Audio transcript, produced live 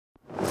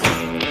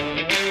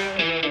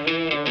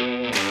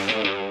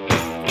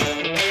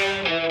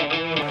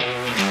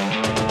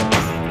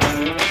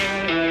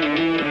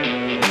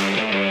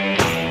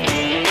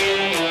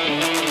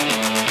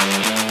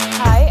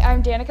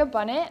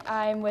Bunnett.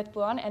 I'm with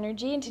Bluon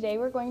Energy, and today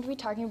we're going to be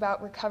talking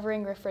about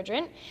recovering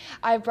refrigerant.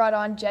 I've brought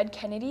on Jed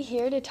Kennedy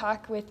here to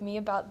talk with me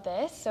about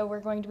this. So we're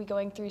going to be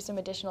going through some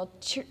additional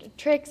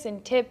tricks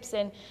and tips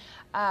and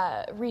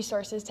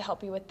resources to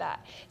help you with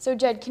that. So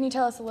Jed, can you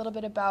tell us a little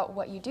bit about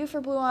what you do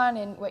for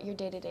Bluon and what your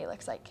day-to-day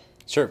looks like?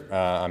 Sure.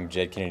 I'm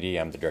Jed Kennedy.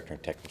 I'm the Director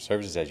of Technical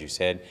Services, as you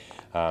said.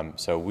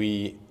 So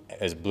we,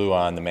 as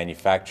Bluon, the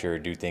manufacturer,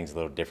 do things a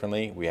little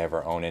differently. We have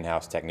our own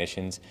in-house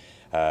technicians.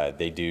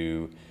 They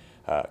do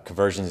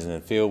conversions in the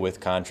field with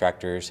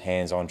contractors,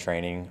 hands-on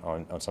training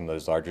on some of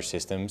those larger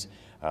systems.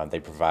 They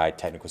provide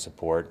technical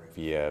support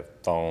via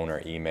phone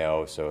or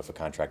email, so if a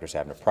contractor's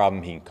having a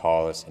problem, he can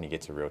call us and he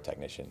gets a real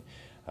technician.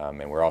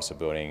 And we're also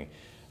building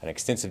an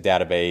extensive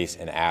database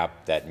and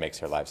app that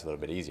makes our lives a little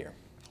bit easier.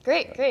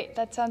 Great.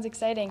 That sounds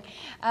exciting.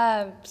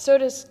 So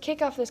to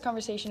kick off this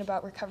conversation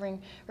about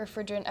recovering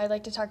refrigerant, I'd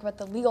like to talk about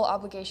the legal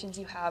obligations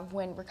you have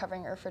when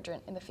recovering a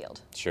refrigerant in the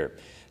field. Sure.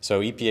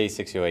 So EPA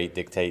 608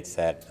 dictates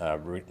that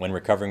when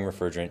recovering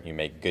refrigerant, you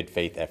make good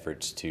faith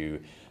efforts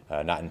to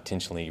not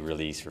intentionally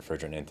release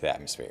refrigerant into the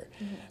atmosphere.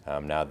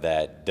 Mm-hmm. Now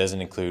that doesn't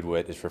include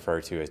what is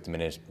referred to as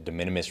de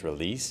minimis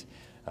release.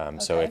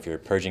 So if you're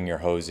purging your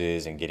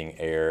hoses and getting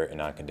air and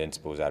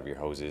non-condensables out of your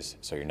hoses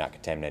so you're not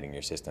contaminating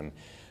your system,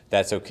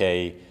 that's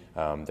okay.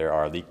 There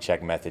are leak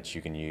check methods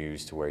you can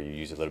use to where you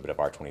use a little bit of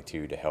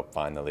R22 to help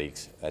find the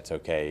leaks. That's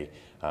okay.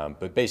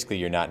 But basically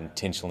you're not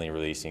intentionally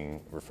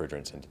releasing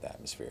refrigerants into the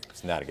atmosphere.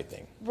 It's not a good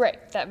thing.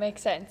 Right, that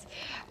makes sense.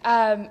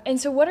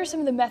 And so what are some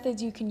of the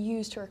methods you can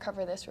use to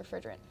recover this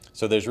refrigerant?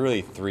 So there's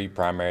really three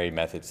primary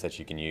methods that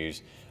you can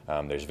use.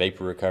 There's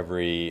vapor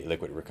recovery,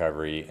 liquid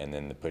recovery, and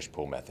then the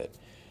push-pull method.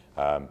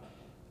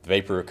 The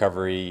vapor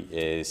recovery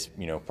is,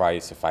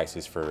 probably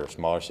suffices for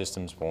smaller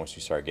systems, but once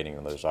you start getting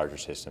in those larger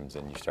systems,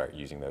 then you start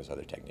using those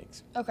other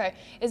techniques. Okay.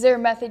 Is there a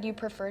method you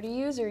prefer to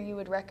use or you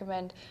would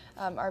recommend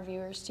our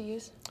viewers to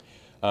use?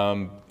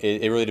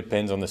 It really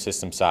depends on the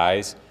system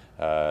size.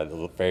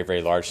 The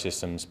very large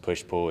systems,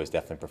 push-pull is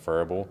definitely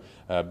preferable.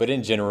 But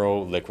in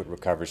general, liquid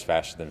recovers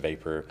faster than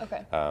vapor.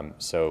 Okay.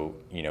 So,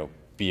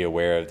 be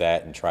aware of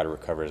that and try to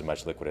recover as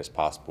much liquid as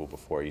possible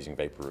before using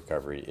vapor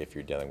recovery if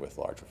you're dealing with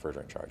large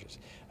refrigerant charges.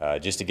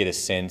 Just to get a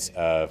sense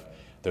of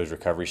those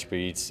recovery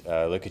speeds,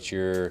 look at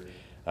your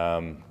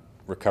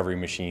recovery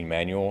machine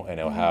manual, and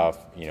it'll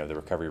have the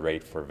recovery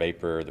rate for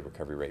vapor, the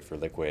recovery rate for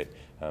liquid,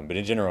 but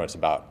in general it's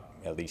about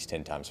at least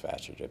 10 times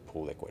faster to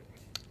pull liquid.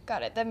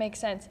 Got it, that makes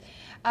sense.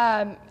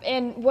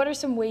 And what are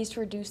some ways to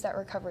reduce that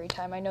recovery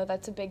time? I know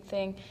that's a big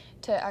thing,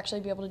 to actually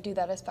be able to do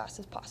that as fast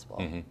as possible.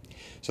 Mm-hmm.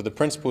 So the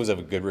principles of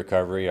a good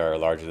recovery are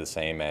largely the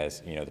same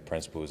as the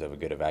principles of a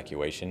good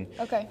evacuation.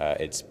 Okay.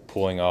 It's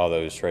pulling all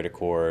those shredder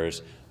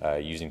cores,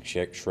 using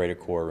shredder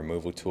core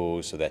removal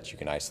tools so that you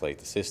can isolate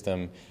the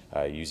system,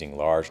 using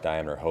large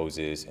diameter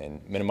hoses, and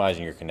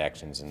minimizing your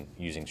connections and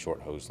using short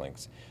hose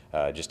lengths,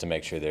 just to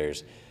make sure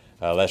there's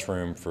less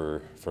room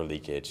for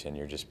leakage and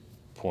you're just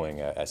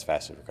pulling as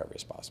fast a recovery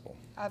as possible.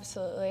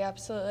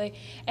 Absolutely.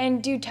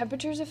 And do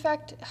temperatures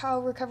affect how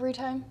recovery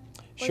time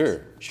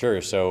works?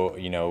 Sure. So,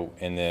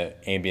 in the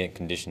ambient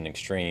condition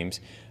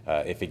extremes,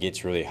 if it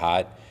gets really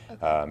hot,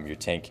 your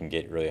tank can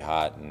get really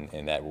hot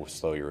and that will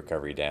slow your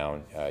recovery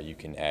down. You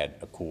can add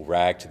a cool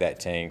rag to that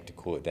tank to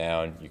cool it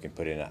down. You can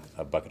put in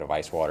a bucket of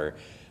ice water.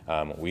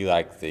 We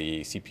like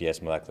the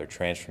CPS molecular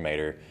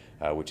transformator,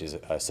 which is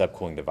a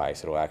subcooling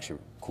device. It'll actually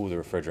cool the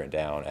refrigerant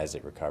down as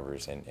it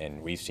recovers,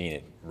 and we've seen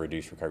it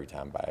reduce recovery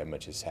time by as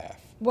much as half.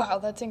 Wow,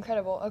 that's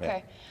incredible.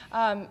 Okay.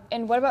 Yeah.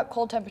 And what about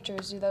cold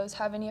temperatures? Do those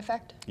have any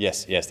effect?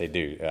 Yes, they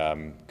do.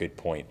 Good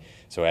point.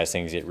 So as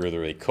things get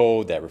really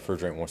cold, that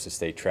refrigerant wants to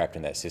stay trapped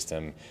in that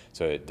system,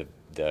 so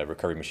the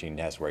recovery machine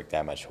has to work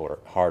that much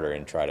harder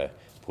and try to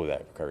pull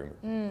that recovery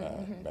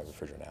that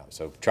refrigerant out.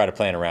 So try to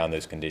plan around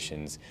those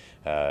conditions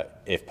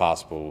if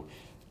possible.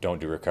 Don't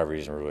do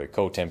recoveries in really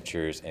cold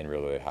temperatures and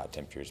really hot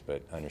temperatures,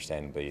 but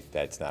understandably,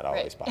 that's not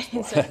always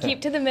possible. So keep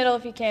to the middle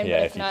if you can, yeah,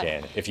 but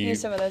if you can. Use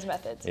some of those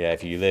methods. Yeah,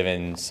 if you live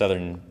in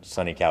southern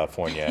sunny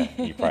California,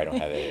 you probably don't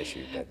have that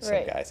issue, but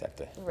some guys have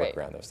to work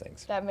around those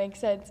things. That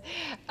makes sense.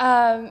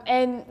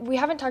 And we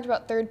haven't talked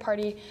about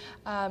third-party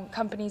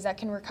companies that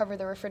can recover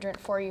the refrigerant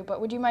for you,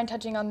 but would you mind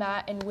touching on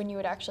that and when you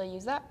would actually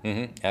use that?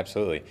 Mm-hmm,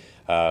 absolutely.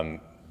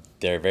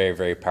 They're a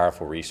very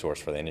powerful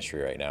resource for the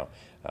industry right now.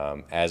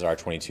 As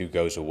R22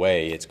 goes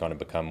away, it's going to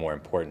become more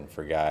important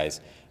for guys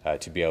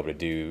to be able to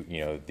do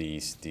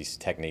these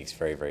techniques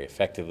very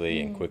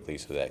effectively and quickly,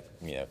 so that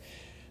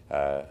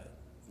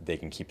they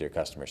can keep their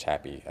customers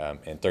happy.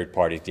 And third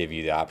parties give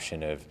you the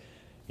option of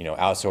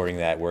outsourcing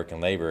that work and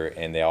labor,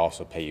 and they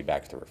also pay you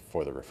back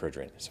for the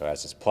refrigerant. So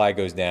as the supply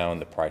goes down,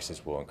 the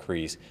prices will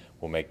increase.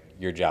 Will make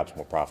your jobs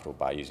more profitable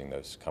by using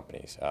those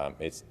companies.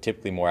 It's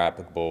typically more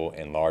applicable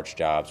in large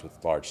jobs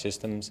with large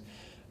systems,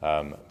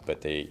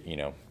 but they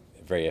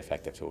very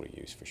effective tool to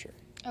use for sure.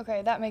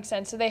 Okay, that makes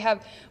sense. So they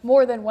have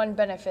more than one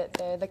benefit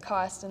there, the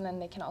cost, and then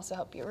they can also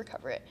help you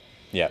recover it.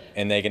 Yeah,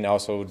 and they can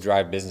also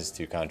drive business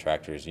to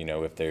contractors.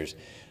 If there's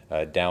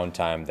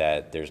downtime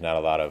that there's not a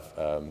lot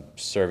of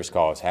service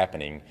calls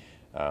happening,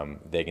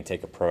 they can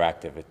take a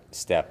proactive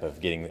step of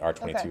getting the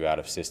R22 Okay. out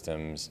of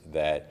systems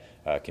that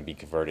can be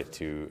converted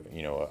to,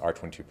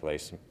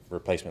 R22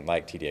 replacement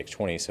like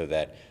TDX20, so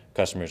that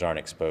customers aren't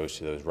exposed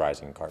to those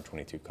rising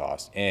R22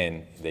 costs,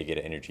 and they get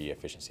an energy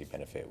efficiency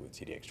benefit with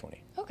TDX20.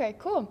 Okay,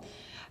 cool.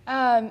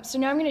 So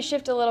now I'm going to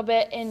shift a little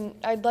bit, and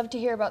I'd love to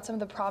hear about some of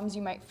the problems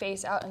you might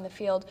face out in the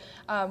field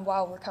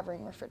while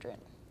recovering refrigerant.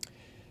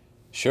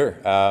 Sure.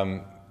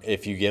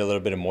 If you get a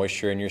little bit of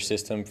moisture in your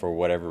system for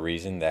whatever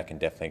reason, that can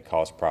definitely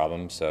cause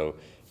problems. So,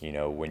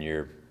 when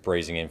you're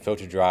brazing in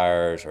filter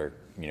dryers, or,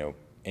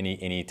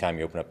 any time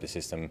you open up the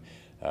system,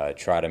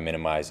 try to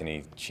minimize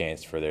any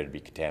chance for there to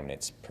be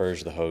contaminants.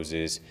 Purge the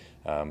hoses,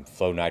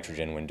 flow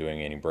nitrogen when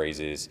doing any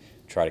brazes,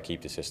 try to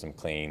keep the system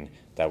clean.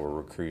 That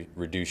will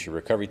reduce your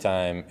recovery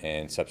time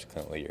and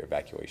subsequently your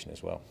evacuation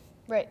as well.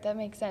 Right, that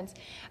makes sense.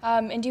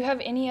 And do you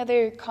have any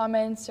other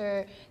comments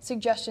or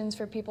suggestions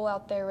for people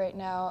out there right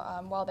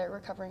now while they're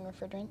recovering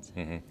refrigerants?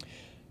 Mm-hmm.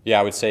 Yeah,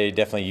 I would say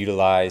definitely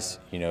utilize,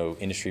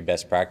 industry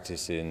best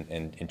practice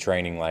in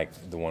training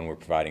like the one we're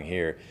providing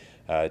here,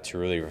 to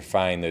really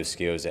refine those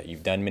skills that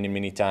you've done many,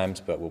 many times,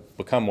 but will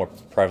become more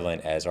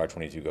prevalent as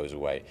R22 goes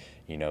away.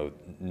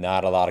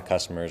 Not a lot of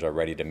customers are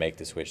ready to make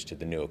the switch to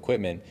the new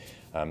equipment,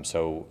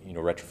 so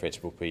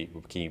retrofits will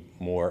be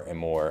more and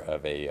more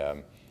of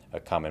a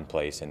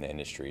commonplace in the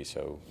industry.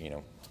 So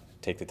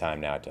take the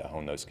time now to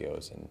hone those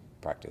skills and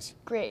practice.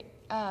 Great,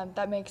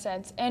 that makes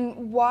sense.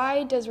 And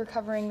why does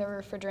recovering the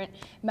refrigerant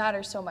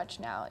matter so much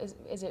now?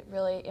 Is it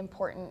really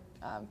important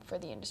for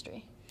the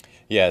industry?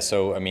 Yeah,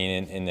 so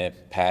in the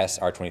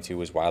past, R22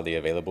 was widely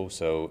available,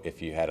 so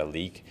if you had a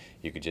leak,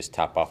 you could just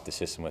top off the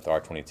system with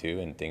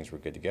R22 and things were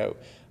good to go.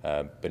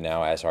 But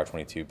now as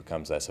R22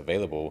 becomes less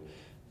available,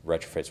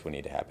 retrofits will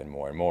need to happen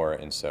more and more,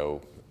 and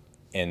so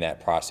in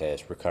that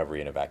process, recovery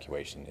and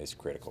evacuation is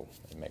critical,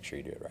 and make sure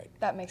you do it right.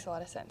 That makes a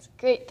lot of sense.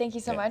 Great, thank you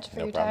so much for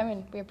no your problem. time,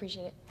 and we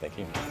appreciate it. Thank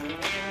you.